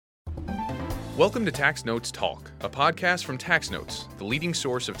Welcome to Tax Notes Talk, a podcast from Tax Notes, the leading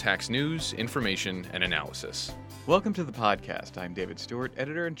source of tax news, information, and analysis. Welcome to the podcast. I'm David Stewart,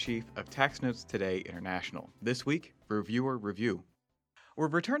 Editor-in-Chief of Tax Notes Today International. This week, Reviewer Review. We're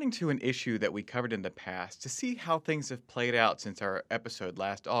returning to an issue that we covered in the past to see how things have played out since our episode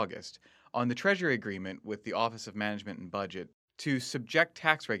last August on the Treasury Agreement with the Office of Management and Budget to subject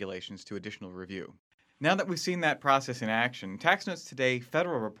tax regulations to additional review. Now that we've seen that process in action, Tax Notes Today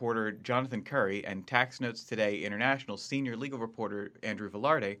federal reporter Jonathan Curry and Tax Notes Today International senior legal reporter Andrew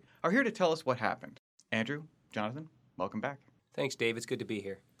Velarde are here to tell us what happened. Andrew, Jonathan, welcome back. Thanks, Dave. It's good to be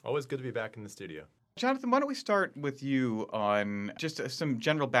here. Always good to be back in the studio. Jonathan, why don't we start with you on just some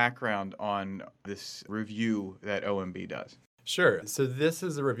general background on this review that OMB does? Sure. So this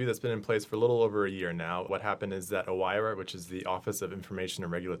is a review that's been in place for a little over a year now. What happened is that OIRA, which is the Office of Information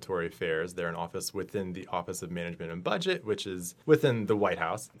and Regulatory Affairs, they're an office within the Office of Management and Budget, which is within the White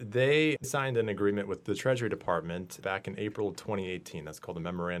House. They signed an agreement with the Treasury Department back in April 2018. That's called a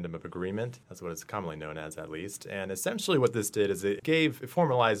Memorandum of Agreement. That's what it's commonly known as, at least. And essentially what this did is it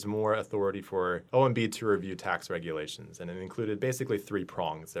formalized more authority for OMB to review tax regulations. And it included basically three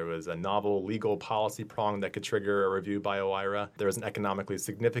prongs. There was a novel legal policy prong that could trigger a review by OIRA. There was an economically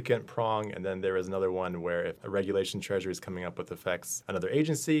significant prong, and then there was another one where if a regulation Treasury is coming up with affects another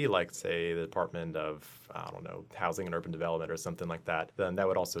agency, like, say, the Department of, Housing and Urban Development or something like that, then that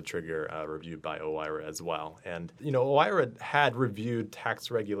would also trigger a review by OIRA as well. And, OIRA had reviewed tax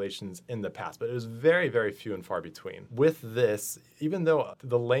regulations in the past, but it was very, very few and far between. With this, even though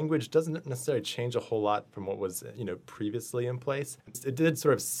the language doesn't necessarily change a whole lot from what was, previously in place, it did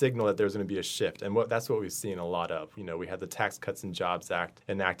sort of signal that there was going to be a shift. And that's what we've seen a lot of. We had the Tax Cuts and Jobs Act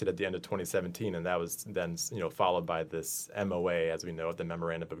enacted at the end of 2017, and that was then, followed by this MOA, as we know it, the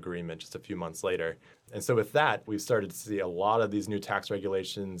Memorandum of Agreement, just a few months later. And so with that, we've started to see a lot of these new tax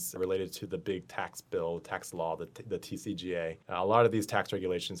regulations related to the big tax bill, tax law, the TCJA. A lot of these tax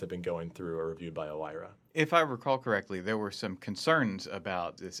regulations have been going through a review by OIRA. If I recall correctly, there were some concerns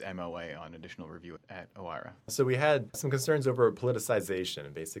about this MOA on additional review at OIRA. So we had some concerns over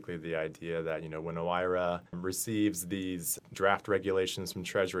politicization, basically the idea that, when OIRA receives these draft regulations from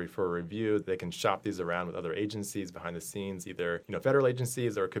Treasury for review, they can shop these around with other agencies behind the scenes, either, federal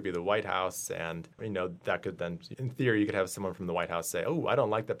agencies or it could be the White House. And, that could then, in theory, you could have someone from the White House say, oh, I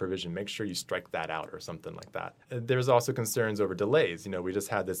don't like that provision. Make sure you strike that out or something like that. There's also concerns over delays. We just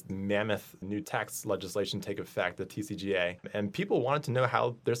had this mammoth new tax legislation take effect, the TCJA, and people wanted to know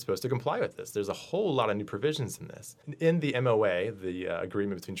how they're supposed to comply with this. There's a whole lot of new provisions in this. In the MOA, the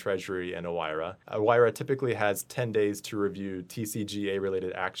agreement between Treasury and OIRA, OIRA typically has 10 days to review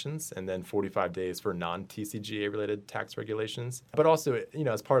TCJA-related actions and then 45 days for non-TCJA-related tax regulations. But also,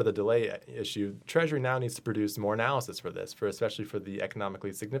 as part of the delay issue, Treasury now needs to produce more analysis for this, especially for the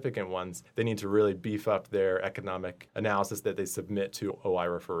economically significant ones. They need to really beef up their economic analysis that they submit to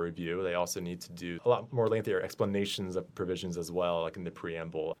OIRA for review. They also need to do a lot more lengthier explanations of provisions as well, like in the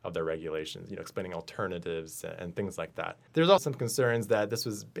preamble of their regulations, explaining alternatives and things like that. There's also some concerns that this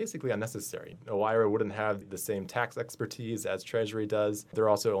was basically unnecessary. OIRA wouldn't have the same tax expertise as Treasury does. They're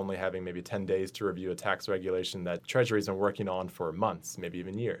also only having maybe 10 days to review a tax regulation that Treasury's been working on for months, maybe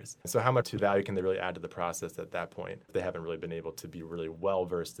even years. So how much value can they really add to the process at that point? They haven't really been able to be really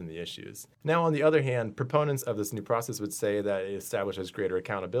well-versed in the issues. Now, on the other hand, proponents of this new process would say that it establishes greater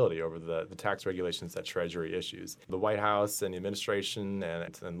accountability over the tax regulations that Treasury issues. The White House and the administration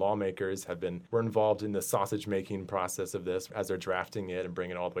and lawmakers were involved in the sausage-making process of this as they're drafting it and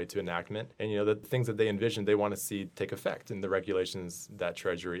bringing it all the way to enactment. And, the things that they envision, they want to see take effect in the regulations that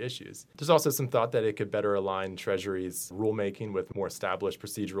Treasury issues. There's also some thought that it could better align Treasury's rulemaking with more established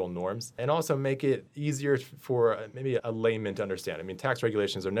procedural norms and also make it easier for maybe a layman to understand. I mean, tax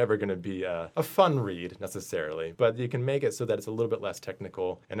regulations are never going to be a fun read necessarily, but you can make it so that it's a little bit less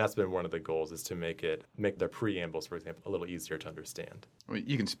technical. And that's been one of the goals, is to make their preambles, for example, a little easier to understand. Well,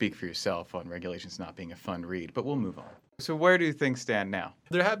 you can speak for yourself on regulations not being a fun read, but we'll move on. So where do things stand now?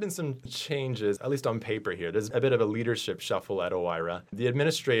 There have been some changes, at least on paper here. There's a bit of a leadership shuffle at OIRA. The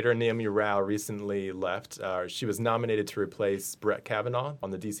administrator, Naomi Rao, recently left. She was nominated to replace Brett Kavanaugh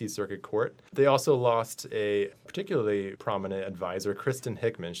on the D.C. Circuit Court. They also lost a particularly prominent advisor, Kristen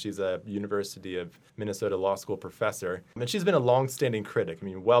Hickman. She's a University of Minnesota Law School professor. And she's been a long-standing critic. I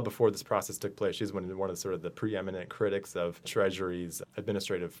mean, well before this process took place, she's one of sort of the preeminent critics of Treasury's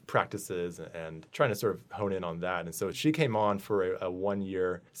administrative practices and trying to sort of hone in on that. And so she She came on for a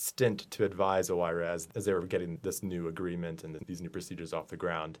one-year stint to advise OIRA as they were getting this new agreement and these new procedures off the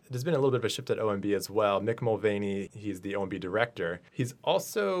ground. There's been a little bit of a shift at OMB as well. Mick Mulvaney, he's the OMB director. He's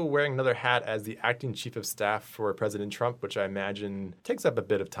also wearing another hat as the acting chief of staff for President Trump, which I imagine takes up a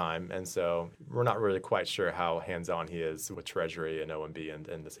bit of time. And so we're not really quite sure how hands-on he is with Treasury and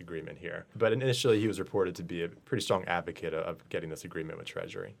OMB and this agreement here. But initially, he was reported to be a pretty strong advocate of getting this agreement with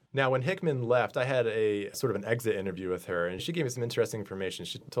Treasury. Now, when Hickman left, I had a sort of an exit interview with her, and she gave me some interesting information.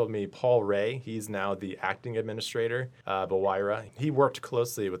 She told me Paul Ray, he's now the acting administrator of OIRA. He worked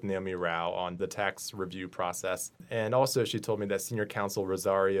closely with Naomi Rao on the tax review process. And also, she told me that senior counsel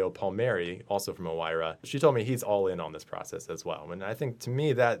Rosario Palmieri, also from OIRA, she told me he's all in on this process as well. And I think, to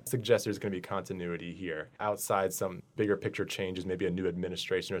me, that suggests there's going to be continuity here. Outside some bigger picture changes, maybe a new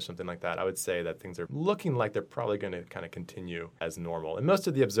administration or something like that, I would say that things are looking like they're probably going to kind of continue as normal. And most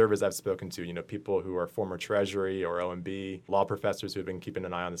of the observers I've spoken to, people who are former Treasury or OMB, law professors who have been keeping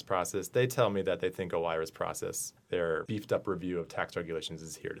an eye on this process, they tell me that they think OIRA's process, their beefed up review of tax regulations,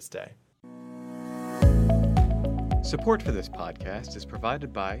 is here to stay. Support for this podcast is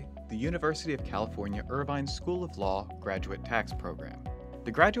provided by the University of California Irvine School of Law Graduate Tax Program.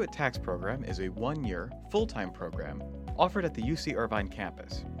 The Graduate Tax Program is a one-year, full-time program offered at the UC Irvine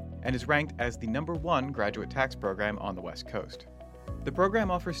campus and is ranked as the #1 graduate tax program on the West Coast. The program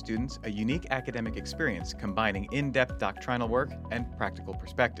offers students a unique academic experience combining in-depth doctrinal work and practical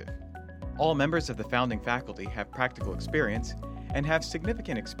perspective. All members of the founding faculty have practical experience and have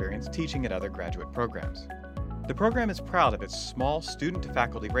significant experience teaching at other graduate programs. The program is proud of its small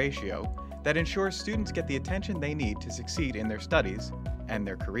student-to-faculty ratio that ensures students get the attention they need to succeed in their studies and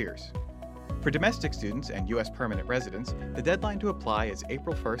their careers. For domestic students and U.S. permanent residents, the deadline to apply is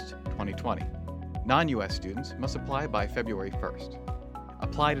April 1st, 2020. Non-U.S. students must apply by February 1st.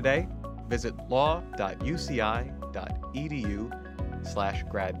 Apply today. Visit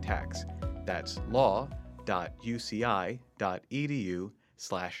law.uci.edu/gradtax. That's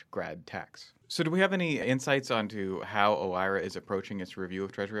law.uci.edu/gradtax. So do we have any insights onto how OIRA is approaching its review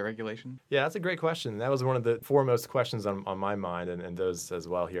of Treasury regulation? Yeah, that's a great question. That was one of the foremost questions on my mind and those as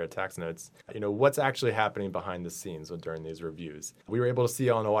well here at Tax Notes. What's actually happening behind the scenes during these reviews? We were able to see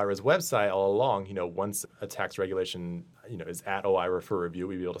on OIRA's website all along, once a tax regulation is at OIRA for review,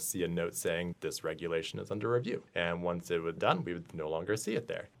 we'd be able to see a note saying this regulation is under review. And once it was done, we would no longer see it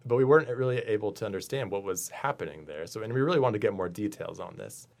there. But we weren't really able to understand what was happening there. And we really wanted to get more details on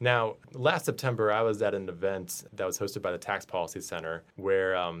this. Now, last September, I was at an event that was hosted by the Tax Policy Center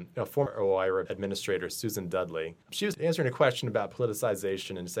where former OIRA administrator Susan Dudley, she was answering a question about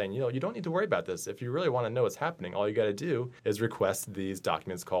politicization and saying, you don't need to worry about this. If you really want to know what's happening, all you got to do is request these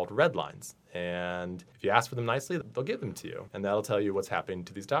documents called red lines. And if you ask for them nicely, they'll give them to you. And that'll tell you what's happening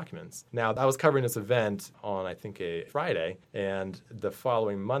to these documents. Now, I was covering this event on, I think, a Friday. And the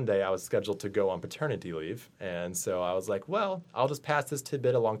following Monday, I was scheduled to go on paternity leave. And so I was like, well, I'll just pass this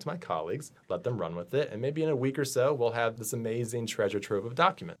tidbit along to my colleagues, let them run with it. And maybe in a week or so, we'll have this amazing treasure trove of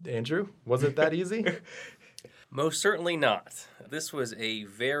documents. Andrew, was it that easy? Most certainly not. This was a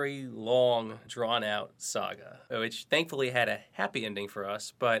very long, drawn-out saga, which thankfully had a happy ending for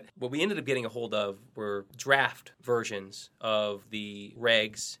us. But what we ended up getting a hold of were draft versions of the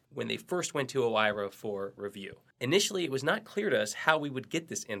regs when they first went to OIRA for review. Initially, it was not clear to us how we would get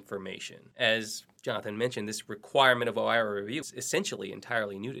this information. As Jonathan mentioned, this requirement of OIRA review is essentially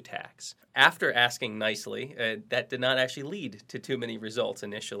entirely new to tax. After asking nicely, that did not actually lead to too many results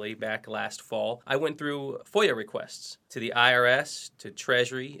initially back last fall. I went through FOIA requests to the IRS, to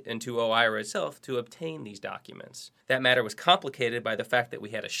Treasury, and to OIRA itself to obtain these documents. That matter was complicated by the fact that we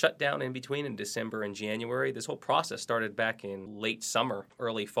had a shutdown in between in December and January. This whole process started back in late summer,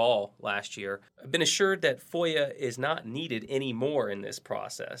 early fall last year. I've been assured that FOIA is not needed anymore in this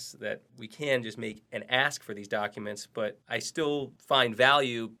process, that we can just make an ask for these documents, but I still find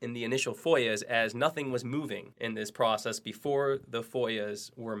value in the initial FOIAs as nothing was moving in this process before the FOIAs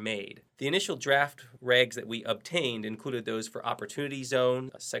were made. The initial draft regs that we obtained included those for Opportunity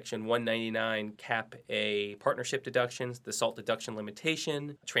Zone, Section 199 Cap A partnership deductions, the SALT deduction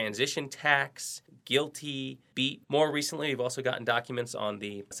limitation, transition tax, GILTI, BEAT. More recently, we've also gotten documents on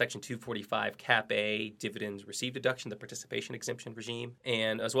the Section 245 Cap A dividends received deduction, the participation exemption regime,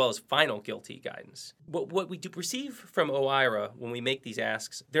 and as well as final GILTI guidance. What we do receive from OIRA when we make these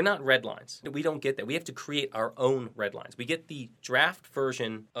asks, they're not red lines. We don't get that. We have to create our own red lines. We get the draft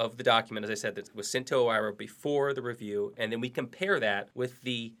version of the document, as I said, that was sent to OIRA before the review, and then we compare that with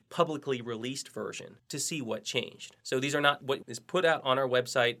the publicly released version to see what changed. So these are not what is put out on our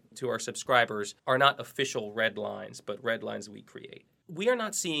website to our subscribers are not official red lines, but red lines we create. We are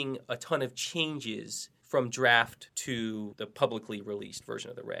not seeing a ton of changes from draft to the publicly released version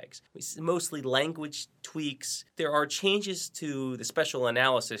of the regs. We see mostly language tweaks. There are changes to the special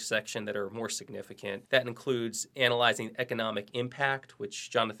analysis section that are more significant. That includes analyzing economic impact,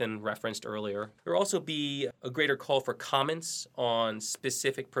 which Jonathan referenced earlier. There will also be a greater call for comments on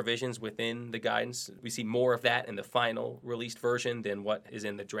specific provisions within the guidance. We see more of that in the final released version than what is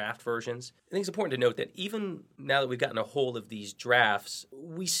in the draft versions. I think it's important to note that even now that we've gotten a hold of these drafts,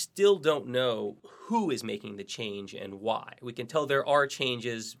 we still don't know who is making the change and why. We can tell there are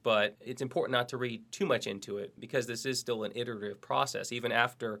changes, but it's important not to read too much into it because this is still an iterative process. Even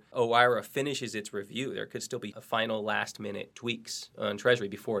after OIRA finishes its review, there could still be a final last-minute tweaks on Treasury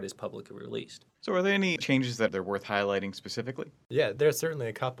before it is publicly released. So are there any changes that are worth highlighting specifically? Yeah, there's certainly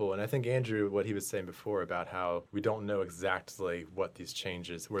a couple. And I think Andrew, what he was saying before about how we don't know exactly what these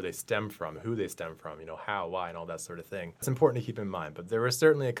changes, where they stem from, who they stem from, how, why, and all that sort of thing. It's important to keep in mind. But there were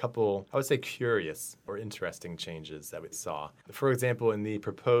certainly a couple, I would say, curious or interesting changes that we saw. For example, in the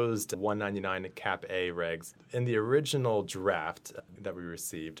proposed 199 Cap A regs, in the original draft that we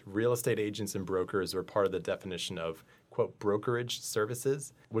received, real estate agents and brokers were part of the definition of quote, brokerage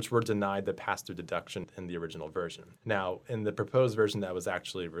services, which were denied the pass-through deduction in the original version. Now, in the proposed version that was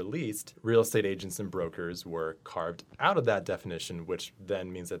actually released, real estate agents and brokers were carved out of that definition, which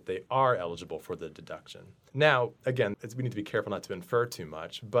then means that they are eligible for the deduction. Now, again, we need to be careful not to infer too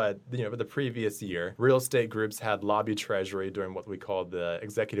much, but for the previous year, real estate groups had lobbied Treasury during what we call the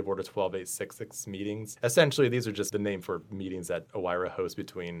Executive Order 12866 meetings. Essentially, these are just the name for meetings that OIRA hosts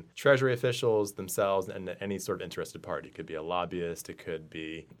between Treasury officials themselves and any sort of interested party. It could be a lobbyist, it could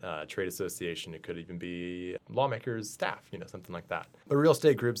be a trade association, it could even be lawmakers' staff, something like that. But real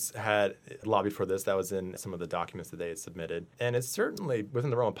estate groups had lobbied for this. That was in some of the documents that they had submitted. And it's certainly within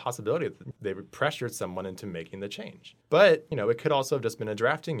the realm of possibility that they pressured someone into making the change. But, it could also have just been a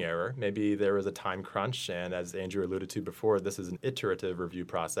drafting error. Maybe there was a time crunch, and as Andrew alluded to before, this is an iterative review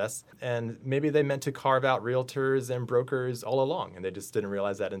process. And maybe they meant to carve out realtors and brokers all along, and they just didn't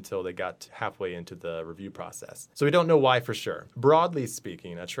realize that until they got halfway into the review process. So we don't know why for sure. Broadly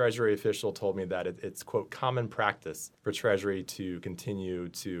speaking, a Treasury official told me that it's, quote, common practice for Treasury to continue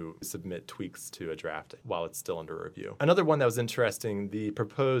to submit tweaks to a draft while it's still under review. Another one that was interesting, the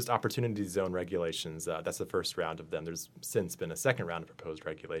proposed opportunity zone regulations. That's the first round of them. There's since been a second round of proposed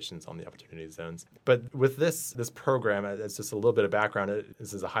regulations on the opportunity zones. But with this program, it's just a little bit of background.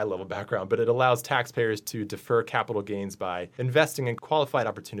 This is a high-level background, but it allows taxpayers to defer capital gains by investing in qualified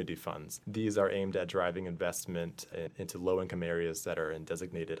opportunity funds. These are aimed at driving investment into low-income areas that are in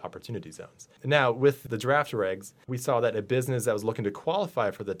designated opportunity zones. Now, with the draft regs, we saw that a business that was looking to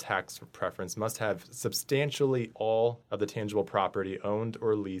qualify for the tax preference must have substantially all of the tangible property owned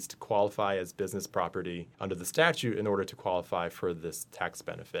or leased qualify as business property under the statute in order to qualify for this tax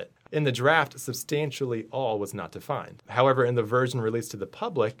benefit. In the draft, substantially all was not defined. However, in the version released to the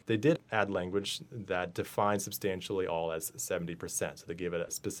public, they did add language that defined substantially all as 70%. So they gave it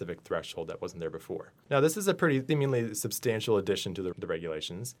a specific threshold that wasn't there before. Now, this is a pretty seemingly substantial addition to the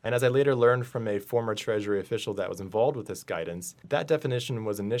regulations. And as I later learned from a former Treasury official that was involved with this guidance, that definition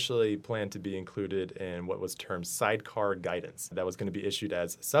was initially planned to be included in what was termed sidecar guidance that was going to be issued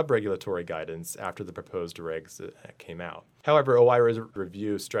as sub-regulatory guidance after the proposed regs came out. However, OIRA's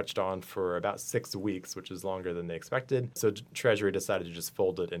review stretched on for about 6 weeks, which is longer than they expected, so Treasury decided to just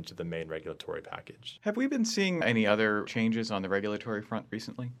fold it into the main regulatory package. Have we been seeing any other changes on the regulatory front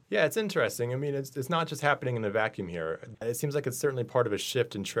recently? Yeah, it's interesting. I mean, it's not just happening in a vacuum here. It seems like it's certainly part of a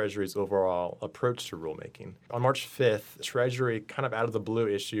shift in Treasury's overall approach to rulemaking. On March 5th, Treasury, kind of out of the blue,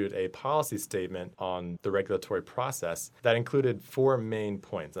 issued a policy statement on the regulatory process that included 4 main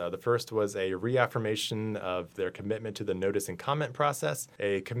points. The first was a reaffirmation of their commitment to the notice and comment process,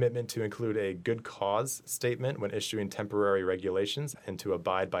 a commitment to include a good cause statement when issuing temporary regulations and to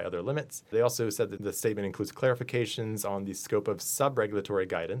abide by other limits. They also said that the statement includes clarifications on the scope of sub-regulatory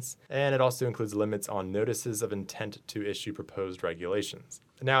guidance, and it also includes limits on notices of intent to issue proposed regulations.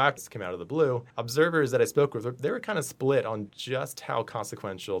 Now, after this came out of the blue, observers that I spoke with, they were kind of split on just how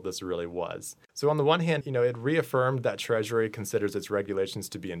consequential this really was. So on the one hand, it reaffirmed that Treasury considers its regulations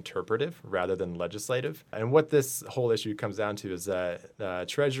to be interpretive rather than legislative. And what this whole issue comes down to is that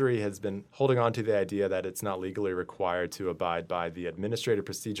Treasury has been holding on to the idea that it's not legally required to abide by the Administrative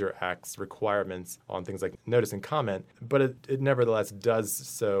Procedure Act's requirements on things like notice and comment, but it nevertheless does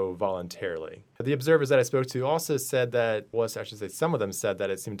so voluntarily. The observers that I spoke to also said that, some of them said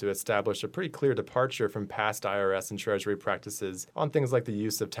that it seemed to establish a pretty clear departure from past IRS and Treasury practices on things like the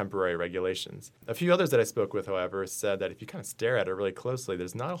use of temporary regulations. A few others that I spoke with, however, said that if you kind of stare at it really closely,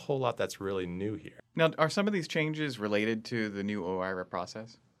 there's not a whole lot that's really new here. Now, are some of these changes related to the new OIRA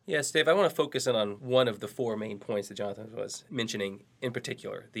process? Yes, Dave, I want to focus in on one of the four main points that Jonathan was mentioning in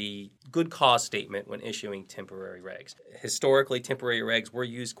particular, the good cause statement when issuing temporary regs. Historically, temporary regs were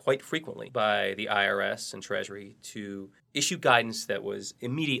used quite frequently by the IRS and Treasury to issue guidance that was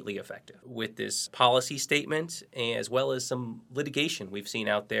immediately effective. With this policy statement, as well as some litigation we've seen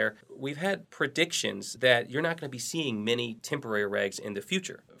out there, we've had predictions that you're not going to be seeing many temporary regs in the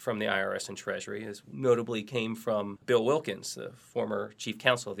future from the IRS and Treasury, as notably came from Bill Wilkins, the former chief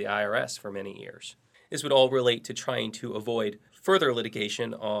counsel of the IRS for many years. This would all relate to trying to avoid further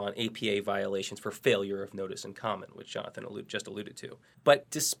litigation on APA violations for failure of notice and comment, which Jonathan just alluded to. But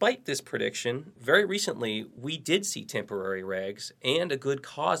despite this prediction, very recently we did see temporary regs and a good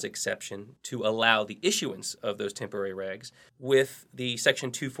cause exception to allow the issuance of those temporary regs with the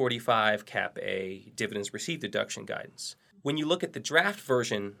Section 245 Cap A dividends received deduction guidance. When you look at the draft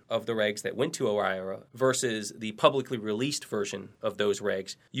version of the regs that went to OIRA versus the publicly released version of those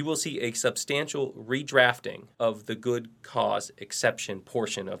regs, you will see a substantial redrafting of the good cause exception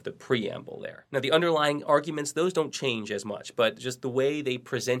portion of the preamble there. Now, the underlying arguments, those don't change as much, but just the way they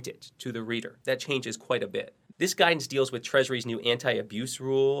present it to the reader, that changes quite a bit. This guidance deals with Treasury's new anti-abuse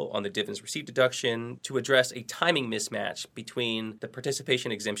rule on the dividends received deduction to address a timing mismatch between the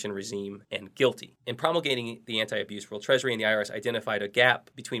participation exemption regime and GILTI. In promulgating the anti-abuse rule, Treasury and the IRS identified a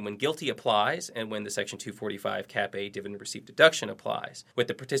gap between when GILTI applies and when the Section 245 Cap A dividend received deduction applies, with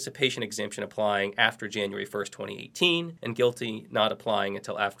the participation exemption applying after January 1st, 2018, and GILTI not applying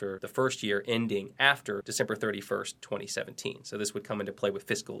until after the first year ending after December 31st, 2017. So this would come into play with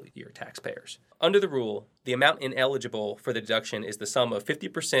fiscal year taxpayers. Under the rule, the amount ineligible for the deduction is the sum of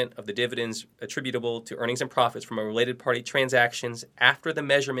 50% of the dividends attributable to earnings and profits from a related party transactions after the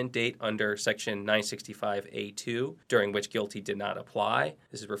measurement date under Section 965A2, during which GILTI did not apply.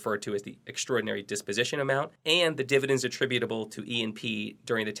 This is referred to as the extraordinary disposition amount, and the dividends attributable to E&P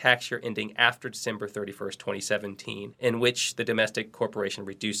during the tax year ending after December 31st, 2017, in which the domestic corporation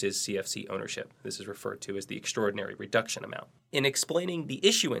reduces CFC ownership. This is referred to as the extraordinary reduction amount. In explaining the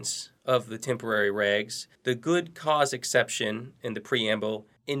issuance of the temporary regs, the good cause exception in the preamble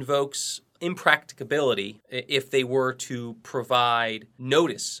invokes impracticability if they were to provide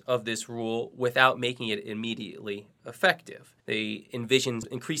notice of this rule without making it immediately effective. They envision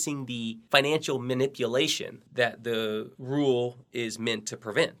increasing the financial manipulation that the rule is meant to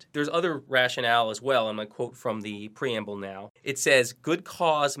prevent. There's other rationale as well. I'm going to quote from the preamble now. It says, good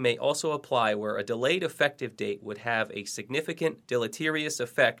cause may also apply where a delayed effective date would have a significant deleterious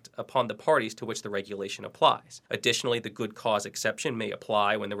effect upon the parties to which the regulation applies. Additionally, the good cause exception may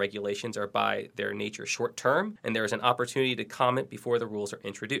apply when the regulations are by their nature short-term and there is an opportunity to comment before the rules are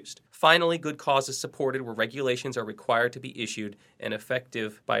introduced. Finally, good cause is supported where regulations are required to be issued and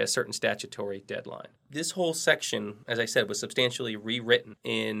effective by a certain statutory deadline. This whole section, as I said, was substantially rewritten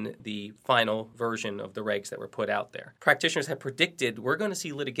in the final version of the regs that were put out there. Practitioners have predicted we're going to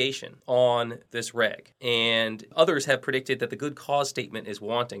see litigation on this reg, and others have predicted that the good cause statement is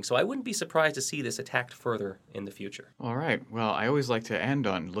wanting, so I wouldn't be surprised to see this attacked further in the future. All right. Well, I always like to end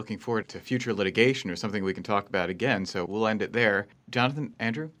on looking forward to future litigation or something we can talk about again, so we'll end it there. Jonathan,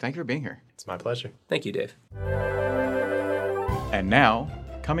 Andrew, thank you for being here. It's my pleasure. Thank you, Dave. And now,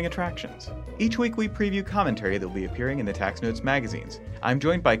 coming attractions. Each week we preview commentary that will be appearing in the Tax Notes magazines. I'm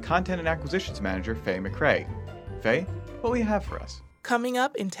joined by Content and Acquisitions Manager Faye McRae. Faye, what will you have for us? Coming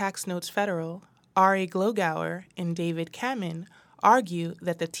up in Tax Notes Federal, R.A. Glogauer and David Kamen argue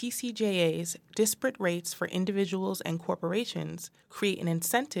that the TCJA's disparate rates for individuals and corporations create an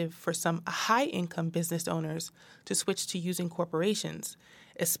incentive for some high-income business owners to switch to using corporations,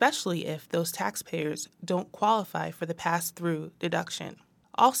 especially if those taxpayers don't qualify for the pass-through deduction.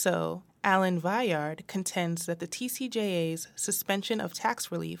 Also, Alan Vayard contends that the TCJA's suspension of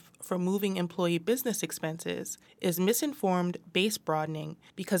tax relief for moving employee business expenses is misinformed base broadening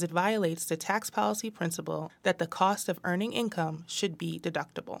because it violates the tax policy principle that the cost of earning income should be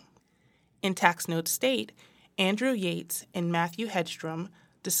deductible. In Tax Notes State, Andrew Yates and Matthew Hedstrom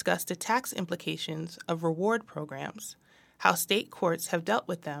discuss the tax implications of reward programs, how state courts have dealt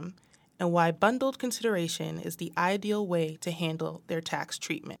with them, and why bundled consideration is the ideal way to handle their tax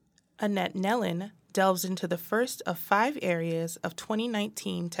treatment. Annette Nellen delves into the first of 5 areas of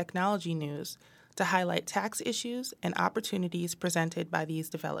 2019 technology news to highlight tax issues and opportunities presented by these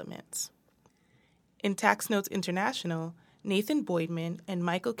developments. In Tax Notes International, Nathan Boydman and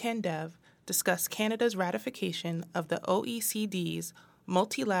Michael Kandev discuss Canada's ratification of the OECD's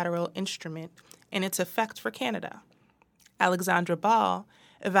multilateral instrument and its effect for Canada. Alexandra Ball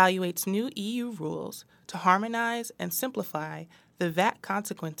evaluates new EU rules to harmonize and simplify the VAT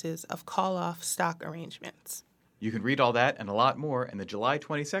consequences of call-off stock arrangements. You can read all that and a lot more in the July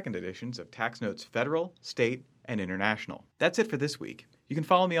 22nd editions of Tax Notes Federal, State, and International. That's it for this week. You can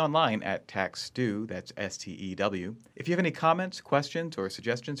follow me online at TaxStew, that's S-T-E-W. If you have any comments, questions, or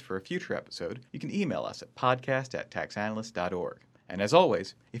suggestions for a future episode, you can email us at podcast@taxanalyst.org. And as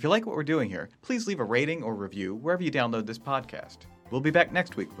always, if you like what we're doing here, please leave a rating or review wherever you download this podcast. We'll be back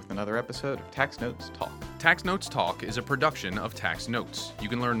next week with another episode of Tax Notes Talk. Tax Notes Talk is a production of Tax Notes. You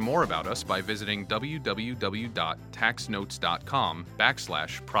can learn more about us by visiting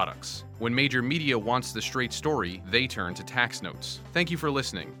www.taxnotes.com/products. When major media wants the straight story, they turn to Tax Notes. Thank you for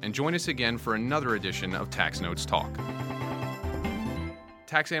listening, and join us again for another edition of Tax Notes Talk.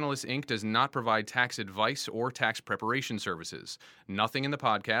 Tax Analysts, Inc. does not provide tax advice or tax preparation services. Nothing in the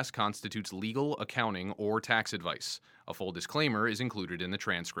podcast constitutes legal, accounting, or tax advice. A full disclaimer is included in the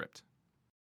transcript.